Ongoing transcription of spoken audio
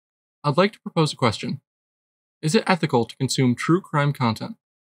I'd like to propose a question. Is it ethical to consume true crime content?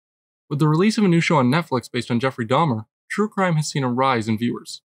 With the release of a new show on Netflix based on Jeffrey Dahmer, true crime has seen a rise in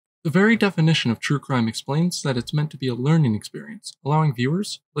viewers. The very definition of true crime explains that it's meant to be a learning experience, allowing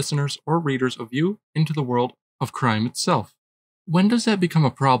viewers, listeners, or readers a view into the world of crime itself. When does that become a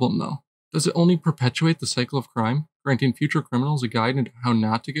problem, though? Does it only perpetuate the cycle of crime, granting future criminals a guide into how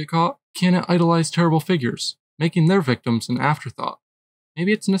not to get caught? Can it idolize terrible figures, making their victims an afterthought?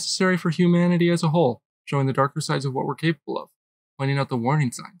 Maybe it's necessary for humanity as a whole, showing the darker sides of what we're capable of, pointing out the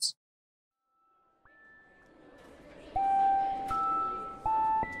warning signs.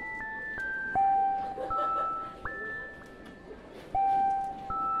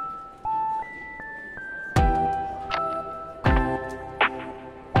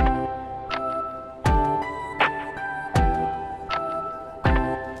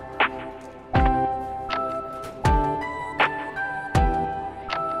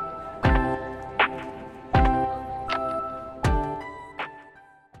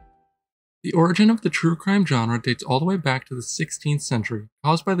 The origin of the true crime genre dates all the way back to the 16th century,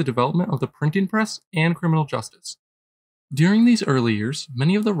 caused by the development of the printing press and criminal justice. During these early years,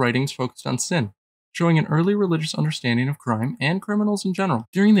 many of the writings focused on sin, showing an early religious understanding of crime and criminals in general.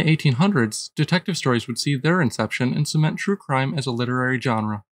 During the 1800s, detective stories would see their inception and cement true crime as a literary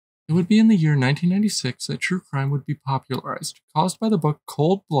genre. It would be in the year 1996 that true crime would be popularized, caused by the book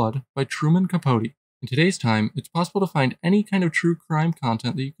Cold Blood by Truman Capote. In today's time, it's possible to find any kind of true crime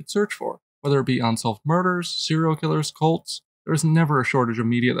content that you could search for. Whether it be unsolved murders, serial killers, cults, there is never a shortage of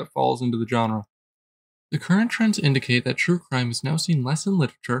media that falls into the genre. The current trends indicate that true crime is now seen less in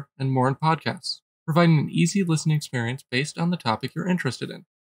literature and more in podcasts, providing an easy listening experience based on the topic you're interested in.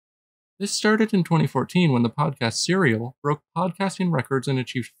 This started in 2014 when the podcast Serial broke podcasting records and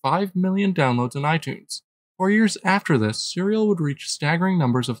achieved 5 million downloads on iTunes. 4 years after this, Serial would reach staggering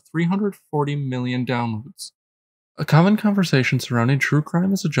numbers of 340 million downloads. A common conversation surrounding true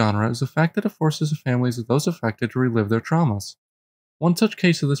crime as a genre is the fact that it forces the families of those affected to relive their traumas. One such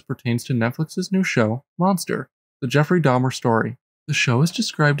case of this pertains to Netflix's new show, Monster, the Jeffrey Dahmer story. The show is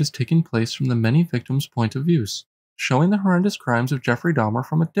described as taking place from the many victims' point of views, showing the horrendous crimes of Jeffrey Dahmer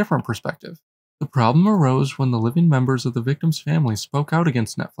from a different perspective. The problem arose when the living members of the victims' families spoke out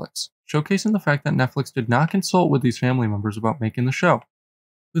against Netflix, showcasing the fact that Netflix did not consult with these family members about making the show.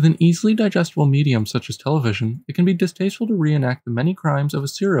 With an easily digestible medium such as television, it can be distasteful to reenact the many crimes of a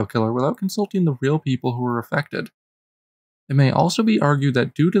serial killer without consulting the real people who were affected. It may also be argued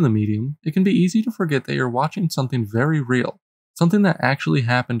that due to the medium, it can be easy to forget that you're watching something very real, something that actually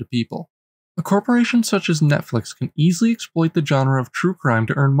happened to people. A corporation such as Netflix can easily exploit the genre of true crime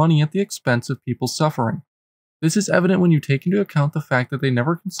to earn money at the expense of people's suffering. This is evident when you take into account the fact that they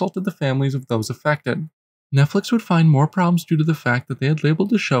never consulted the families of those affected. Netflix would find more problems due to the fact that they had labeled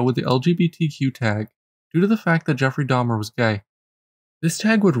the show with the LGBTQ tag, due to the fact that Jeffrey Dahmer was gay. This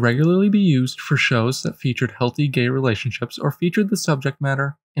tag would regularly be used for shows that featured healthy gay relationships or featured the subject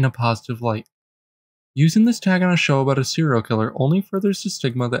matter in a positive light. Using this tag on a show about a serial killer only furthers the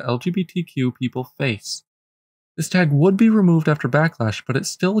stigma that LGBTQ people face. This tag would be removed after backlash, but it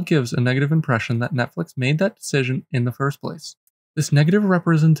still gives a negative impression that Netflix made that decision in the first place. This negative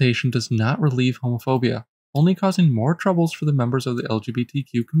representation does not relieve homophobia, only causing more troubles for the members of the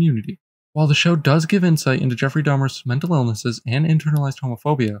LGBTQ community. While the show does give insight into Jeffrey Dahmer's mental illnesses and internalized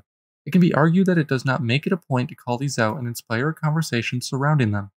homophobia, it can be argued that it does not make it a point to call these out and inspire a conversation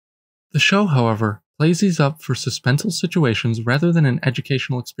surrounding them. The show, however, plays these up for suspenseful situations rather than an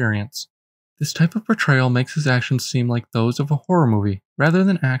educational experience. This type of portrayal makes his actions seem like those of a horror movie, rather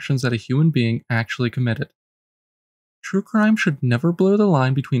than actions that a human being actually committed. True crime should never blur the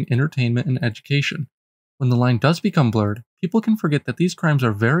line between entertainment and education. When the line does become blurred, people can forget that these crimes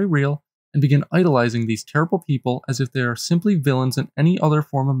are very real and begin idolizing these terrible people as if they are simply villains in any other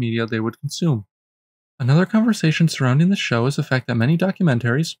form of media they would consume. Another conversation surrounding the show is the fact that many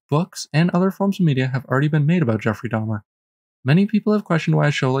documentaries, books, and other forms of media have already been made about Jeffrey Dahmer. Many people have questioned why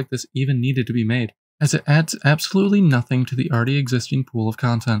a show like this even needed to be made, as it adds absolutely nothing to the already existing pool of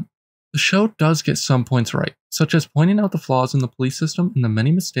content. The show does get some points right, such as pointing out the flaws in the police system and the many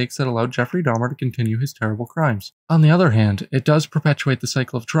mistakes that allowed Jeffrey Dahmer to continue his terrible crimes. On the other hand, it does perpetuate the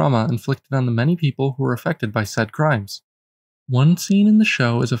cycle of trauma inflicted on the many people who were affected by said crimes. One scene in the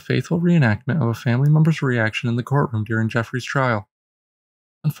show is a faithful reenactment of a family member's reaction in the courtroom during Jeffrey's trial.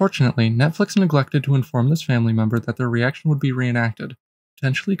 Unfortunately, Netflix neglected to inform this family member that their reaction would be reenacted,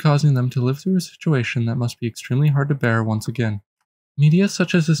 potentially causing them to live through a situation that must be extremely hard to bear once again. Media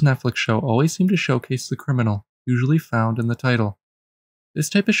such as this Netflix show always seem to showcase the criminal, usually found in the title. This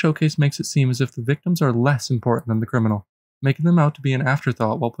type of showcase makes it seem as if the victims are less important than the criminal. making them out to be an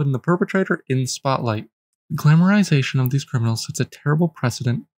afterthought while putting the perpetrator in the spotlight. The glamorization of these criminals sets a terrible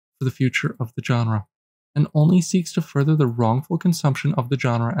precedent for the future of the genre, and only seeks to further the wrongful consumption of the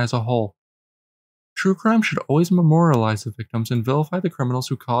genre as a whole. True crime should always memorialize the victims and vilify the criminals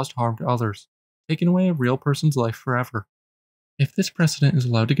who caused harm to others, taking away a real person's life forever. If this precedent is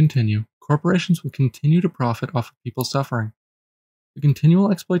allowed to continue, corporations will continue to profit off of people's suffering. The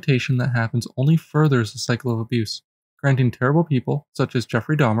continual exploitation that happens only furthers the cycle of abuse, granting terrible people, such as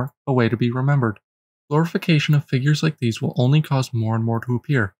Jeffrey Dahmer, a way to be remembered. Glorification of figures like these will only cause more and more to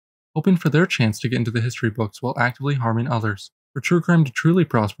appear, hoping for their chance to get into the history books while actively harming others. For true crime to truly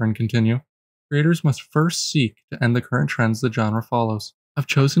prosper and continue, creators must first seek to end the current trends the genre follows. I've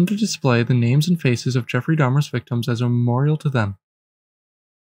chosen to display the names and faces of Jeffrey Dahmer's victims as a memorial to them.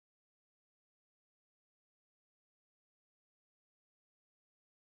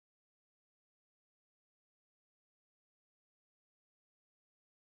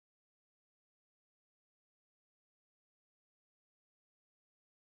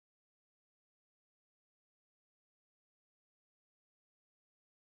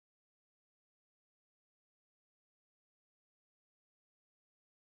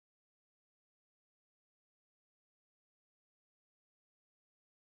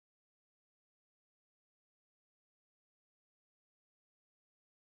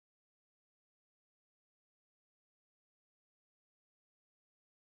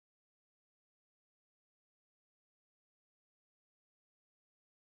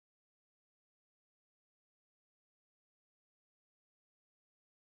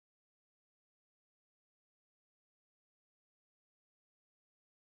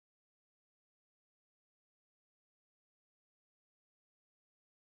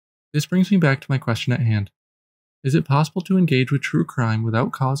 This brings me back to my question at hand. Is it possible to engage with true crime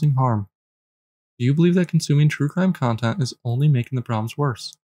without causing harm? Do you believe that consuming true crime content is only making the problems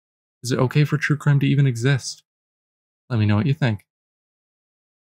worse? Is it okay for true crime to even exist? Let me know what you think.